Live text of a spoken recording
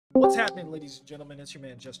What's happening, ladies and gentlemen? It's your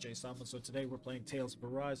man JustJaySama. So today we're playing Tales of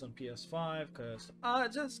Arise on PS5 because I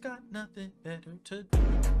just got nothing better to do.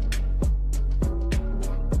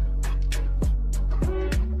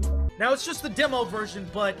 Now it's just the demo version,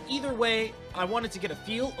 but either way, I wanted to get a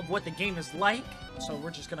feel of what the game is like. So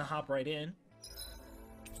we're just gonna hop right in.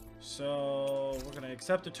 So we're gonna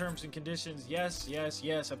accept the terms and conditions. Yes, yes,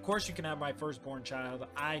 yes. Of course you can have my firstborn child.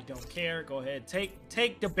 I don't care. Go ahead.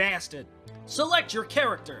 Take the bastard. Select your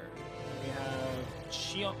character. We have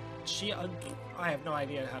Shionne. I have no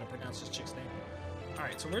idea how to pronounce this chick's name.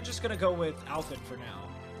 Alright, so we're just gonna go with Alphen for now.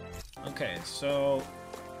 Okay, so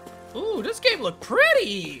ooh, this game look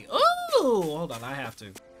pretty. Ooh, hold on, I have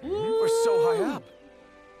to. Ooh. We're so high up.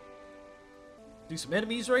 Do some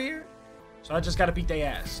enemies right here. So I just gotta beat their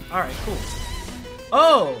ass. Alright, cool.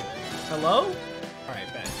 Oh! Hello?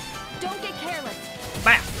 Alright, bad. Don't get careless.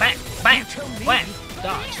 Bam, bam, bam, bam.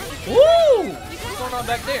 Dodge. Woo! What's going on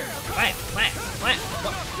back there? Bam, bam, bam.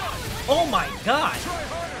 Oh my god!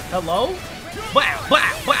 Hello? Wow,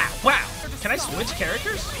 wow, wow, wow. Can I switch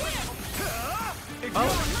characters? Oh!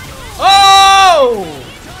 Oh!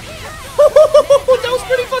 That was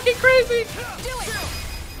pretty fucking crazy! Do it!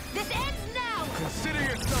 This ends now! Consider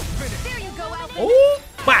yourself finished. There you go, Alphen! Oh!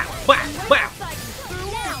 Wow, wow, wow!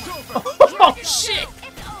 Oh shit!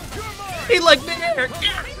 He like mid-air!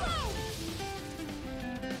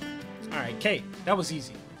 Alright, Kate, that was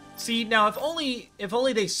easy. See, now if only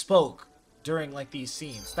they spoke during like these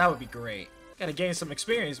scenes, that would be great. Gotta gain some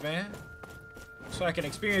experience, man. So I can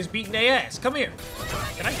experience beating their ass. Come here.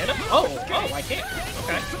 Can I hit him? Oh, I can't.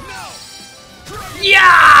 Okay.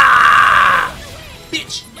 Yeah!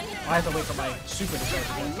 Bitch! I have to wait for my super to charge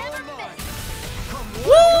again.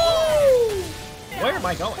 Woo! Where am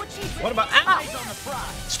I going? What about? Ow!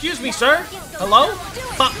 Excuse me, sir. Hello?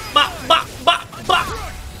 Bop, bop, bop, bop, bop.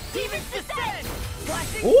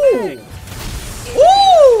 Ooh!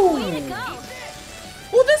 Ooh!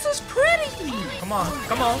 Oh, this is pretty! Come on,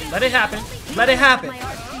 come on. Let it happen. Let it happen.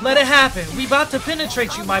 Let it happen. We about to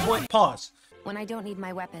penetrate you, my boy. Pause. When I don't need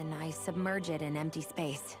my weapon, I submerge it in empty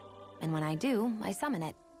space. And when I do, I summon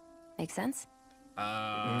it. Make sense?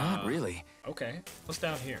 Not really. Okay. What's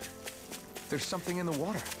down here? There's something in the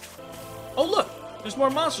water. Oh, look! There's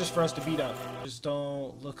more monsters for us to beat up. Just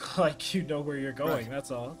don't look like you know where you're going,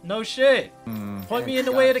 that's all. No shit! Point me in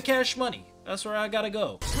the way of the cash money. That's where I gotta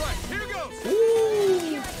go. Right, here goes.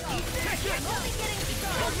 Ooh!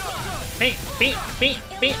 Beat, beat, beat,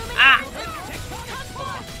 beat, ah!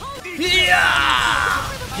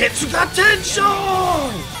 Yeah! Get you got tension!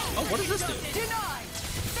 Oh, what does this do?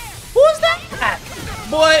 Who's that?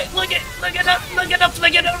 Boy, look at the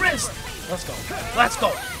flick of the wrist! Let's go. Let's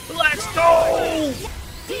go. Let's go!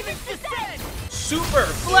 Super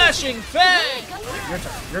flashing fang! Your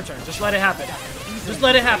turn. Your turn. Just let it happen. Just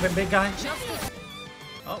let it happen, big guy.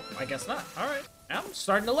 Oh, I guess not. Alright. I'm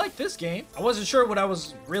starting to like this game. I wasn't sure what I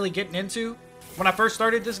was really getting into when I first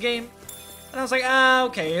started this game. And I was like,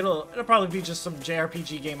 okay, it'll probably be just some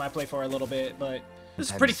JRPG game I play for a little bit, but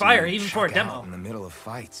this is pretty fire, even for a demo. In the middle of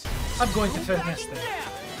fights. I'm going to finesse this.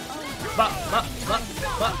 Bop, bop, bop,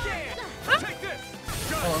 bop.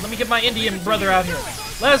 Oh, let me get my Indian brother out here.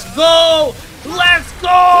 Let's go! Let's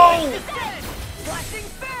go!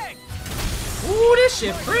 Ooh, this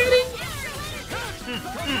shit pretty.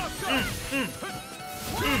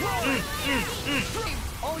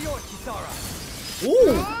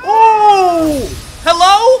 Ooh! Oh!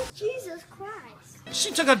 Hello? Jesus Christ.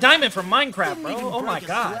 She took a diamond from Minecraft, bro. Oh my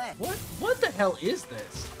god. What the hell is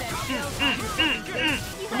this?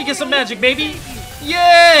 Let me get some magic, baby.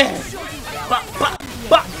 Yeah! Bop, bop,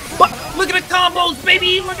 bop, bop. Look at the combos,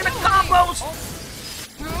 baby! Look at the combos!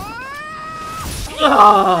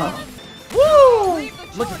 Ah! Woo!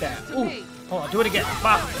 Look at that. Ooh. Hold on, do it again.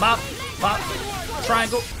 Bop, bop, bop.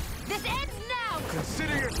 Triangle. This ends now!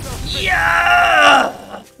 Consider yourself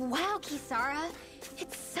Yeah! Wow, Kisara.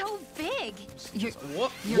 It's so big.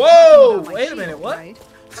 Whoa! Wait a minute, what?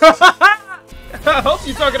 I hope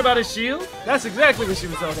you're talking about a shield. That's exactly what she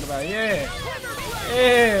was talking about. Yeah.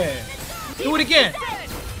 Yeah. Do it again.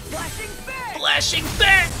 Flashing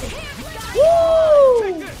back.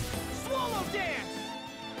 Woo!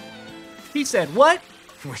 He said what?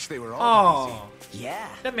 Wish they were all Oh. Yeah.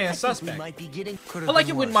 That man's suspect. Might be getting. I like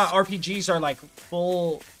it when my RPGs are like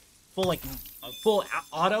full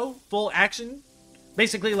auto, full action.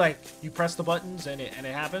 Basically, like, you press the buttons and it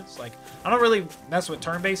happens. Like, I don't really mess with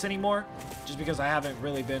turn-based anymore, just because I haven't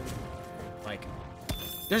really been, like,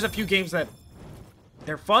 there's a few games that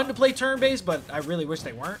they're fun to play turn-based, but I really wish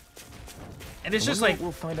they weren't. And it's just like,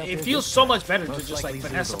 it feels so much better to just like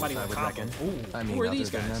finesse somebody with a combo. Ooh, who are these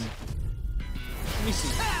guys? Let me see.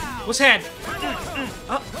 What's happening?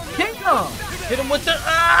 Damn! Hit him with the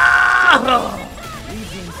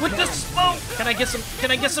with the smoke. Can I get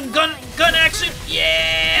some gun action?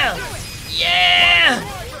 Yeah! Yeah!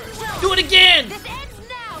 Do it again!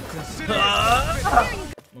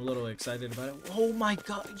 I'm a little excited about it. Oh my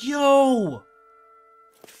god. Yo!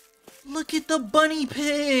 Look at the bunny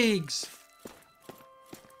pigs!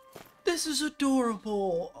 This is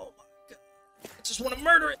adorable. Oh my god. I just want to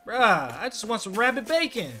murder it. Bruh, I just want some rabbit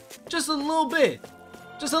bacon. Just a little bit.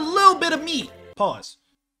 Just a little bit of meat. Pause.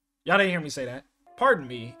 Y'all didn't hear me say that. Pardon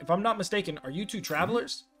me. If I'm not mistaken, are you two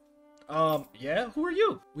travelers? Yeah, who are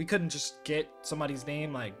you? We couldn't just get somebody's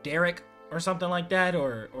name like Derek or something like that,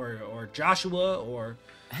 or Joshua, or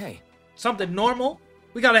Hey. something normal.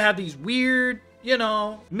 We gotta have these weird, you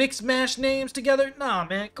know, mixed mash names together. Nah,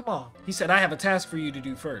 man, come on. He said, I have a task for you to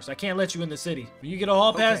do first. I can't let you in the city. When you get a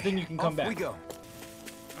hall pass, Okay, then you can come off back. we go.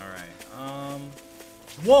 Alright,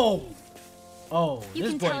 whoa! Oh, You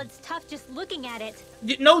this can boy. tell it's tough just looking at it.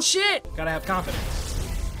 No shit! Gotta have confidence.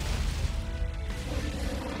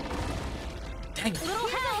 Dang it. Little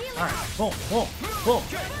help. Alright, boom, boom, boom,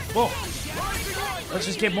 boom. Let's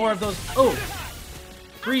just get more of those. Oh!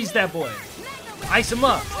 Freeze that boy. Ice him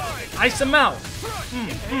up. Ice him out.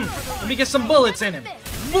 Let me get some bullets in him.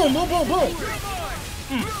 Boom, boom, boom, boom.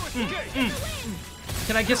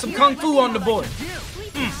 Can I get some kung fu on the boy?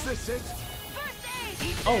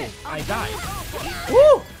 Oh, I died.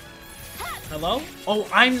 Woo! Hello? Oh,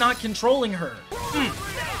 I'm not controlling her.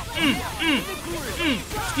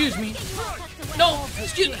 Excuse me. No,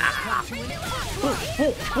 excuse me. Ah.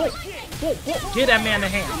 Get that man the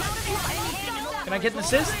hand. Can I get an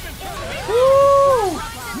assist? Woo!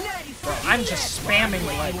 Bro, I'm just spamming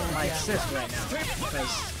like my assist right now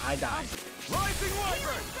because I died.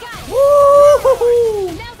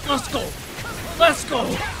 Woo! Let's go. Let's go.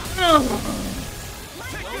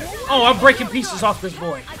 Oh, I'm breaking pieces off this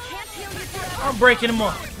boy. I'm breaking him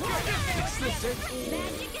off.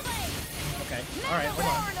 Okay. All right.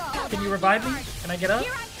 Hold on. Can you revive me? Can I get up?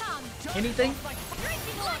 Anything?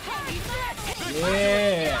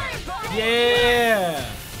 Yeah. Yeah.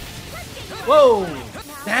 Whoa.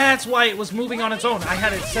 That's why it was moving on its own. I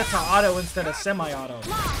had it set to auto instead of semi-auto.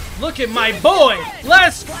 Look at my boy.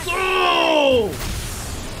 Let's go.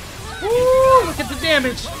 Woo. Look at the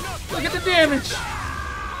damage. Look at the damage.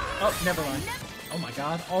 Oh, never mind. Oh my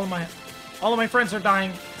god. All of my friends are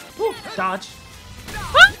dying. Woo. Dodge.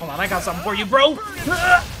 Hold on, I got something for you, bro.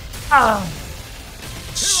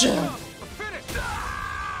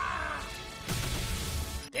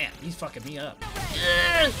 Damn, he's fucking me up.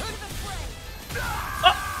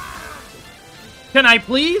 Can I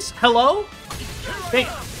please? Hello? Bam,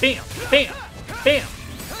 bam, bam, bam.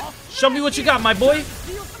 Show me what you got, my boy.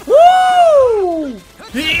 Woo!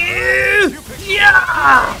 Yeah!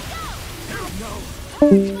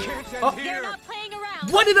 They're not playing around.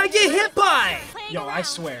 What did I get hit by? Yo, I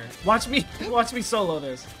swear. Watch me solo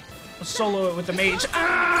this. I'll solo it with the mage.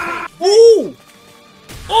 Ah! Ooh!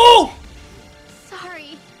 Oh!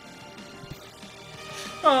 Sorry.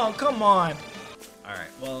 Oh, come on. All right.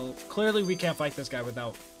 Well, clearly we can't fight this guy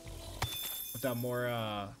without more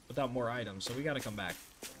items. So we got to come back.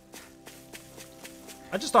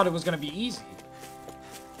 I just thought it was gonna be easy.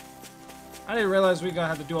 I didn't realize we were gonna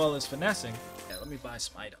have to do all this finessing. Yeah, let me buy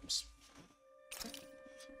some items.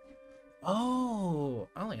 Oh,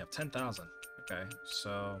 I only have 10,000. Okay,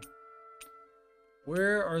 so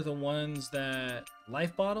where are the ones that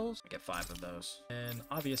life bottles? I get 5 of those, and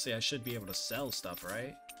obviously I should be able to sell stuff,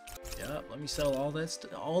 right? Yeah, let me sell all this,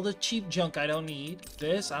 all the cheap junk I don't need.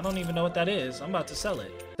 This, I don't even know what that is. I'm about to sell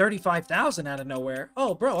it. 35,000 out of nowhere.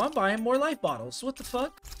 Oh, bro, I'm buying more life bottles. What the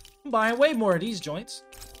fuck? I'm buying way more of these joints.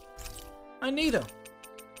 I need them.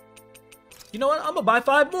 You know what? I'm gonna buy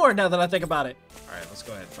 5 more now that I think about it. All right, let's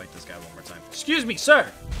go ahead and fight this guy one more time. Excuse me,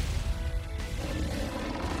 sir.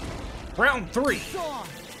 Round 3.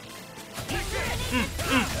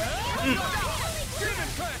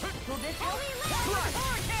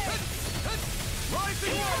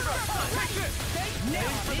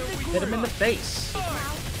 Hit him in the face.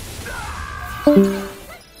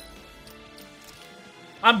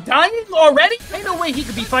 I'm dying already? Ain't no way he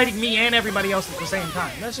could be fighting me and everybody else at the same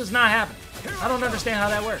time. That's just not happening. I don't understand how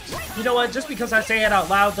that works. You know what? Just because I say it out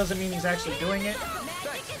loud doesn't mean he's actually doing it.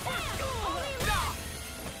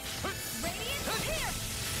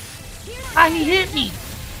 How he hit me?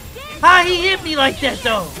 How he hit me like that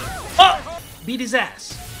though? Oh! Beat his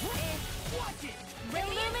ass.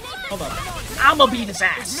 Hold on. I'ma beat his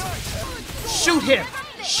ass. Shoot him.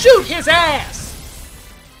 Shoot his ass.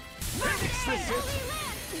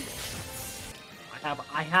 I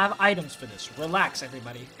I have items for this. Relax,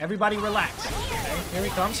 everybody. Everybody relax. Okay, here he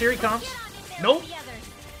comes. Here he comes. Nope.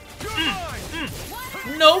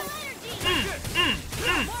 Nope.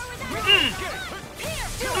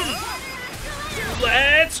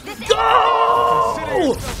 Let's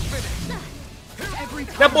go!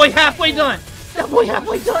 That boy halfway done. That boy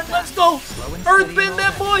halfway done. Let's go. Earthbend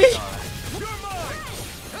that boy.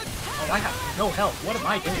 Oh, I have no health. What am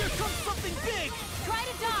I doing?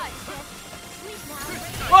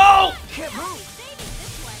 Whoa!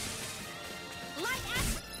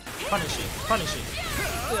 Punish it. Punish it.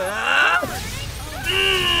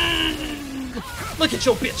 Look at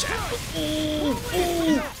your bitch ass. Ooh,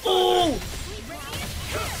 ooh, ooh.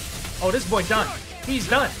 Oh, this boy done. He's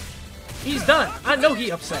done. He's done. I know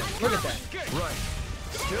he upset. Look at that. Right.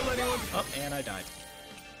 Still anyone? Oh, and I died.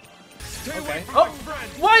 Okay. Oh,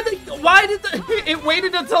 why did the it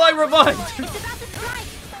waited until I revived?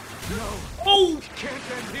 Oh! Can't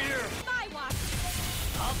end here.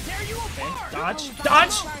 Okay. Dodge.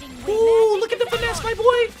 Dodge. Ooh, look at the finesse, my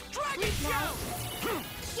boy.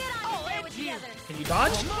 Can you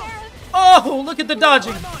dodge? Oh, look at the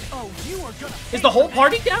dodging. Is the whole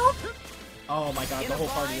party down? Oh my god, the whole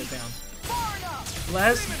party is down.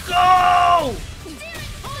 Let's go!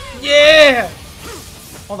 Yeah!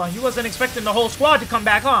 Hold on, you wasn't expecting the whole squad to come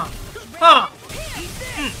back, huh? Huh?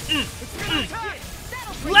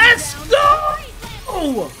 Let's go!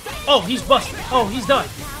 Oh! Oh, he's busted. Oh, he's done.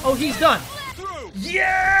 Oh, he's done.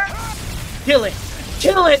 Yeah! Kill it.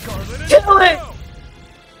 Kill it. Kill it!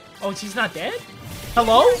 Oh, she's not dead?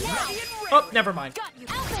 Hello? Oh, never mind.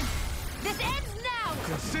 Alphen, this ends now.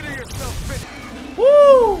 Consider yourself finished.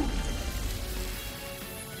 Woo!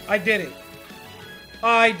 I did it.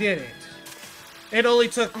 I did it. It only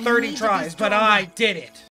took 30 tries, but I did it.